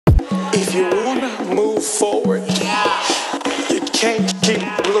can't keep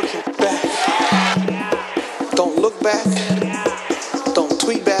looking back. Don't look back. Don't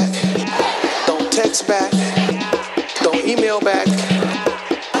tweet back. Don't text back. Don't email back.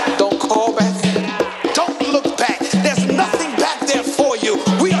 Don't call back. Don't look back. There's nothing back there for you.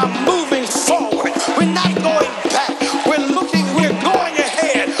 We are moving forward. We're not going back. We're looking, we're going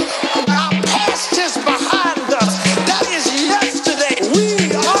ahead. Our past is behind us. That is yesterday. We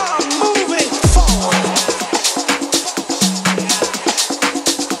are moving forward.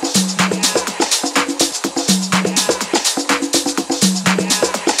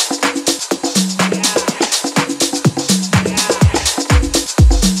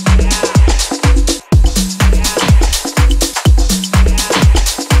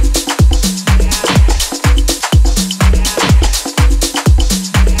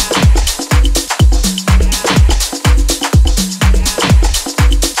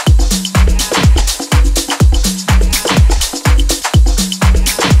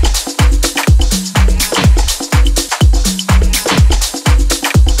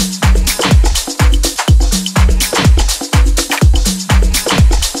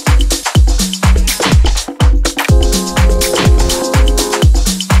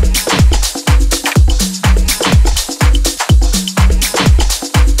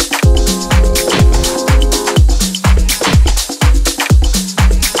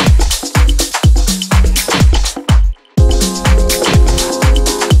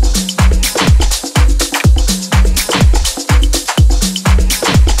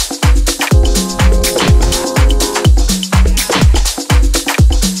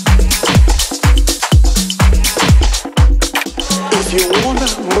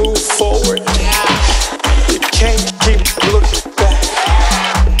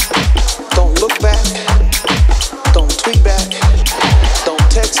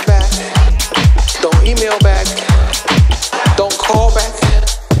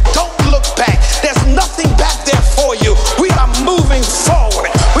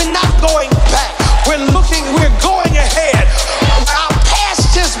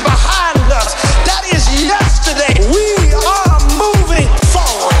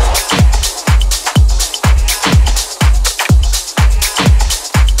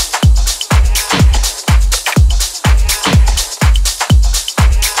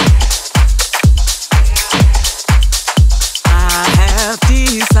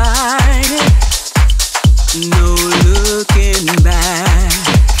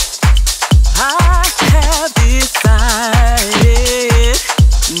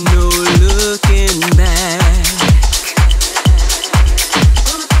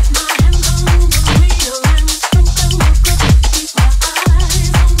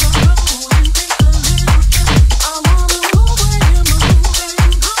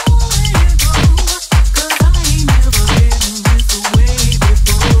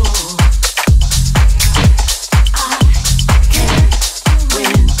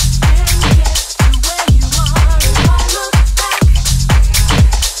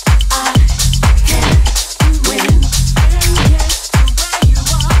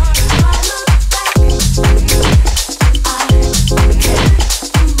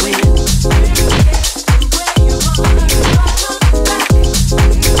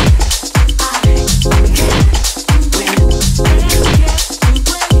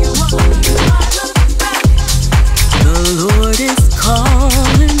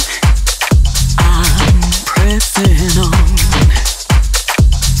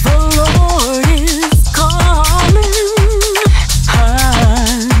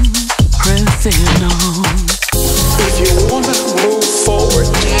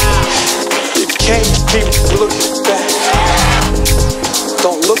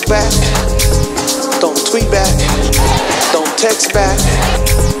 text back.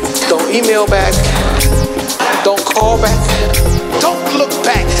 Don't email back. Don't call back. Don't look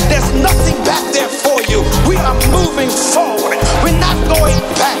back. There's nothing back there for you. We are moving forward. We're not going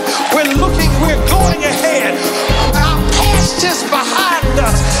back. We're looking, we're going ahead. Our past is behind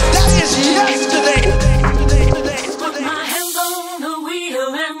us. That is yesterday. Put my hands on the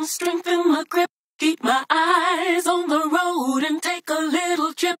wheel and strengthen my grip. Keep my eyes on the road and take a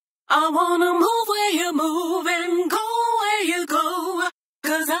little trip. I wanna move where you move and go where you go,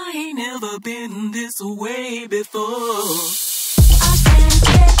 'cause I ain't never been this way before. I can't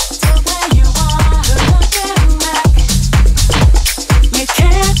get to where you are looking back. You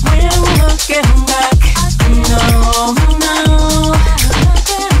can't win looking back.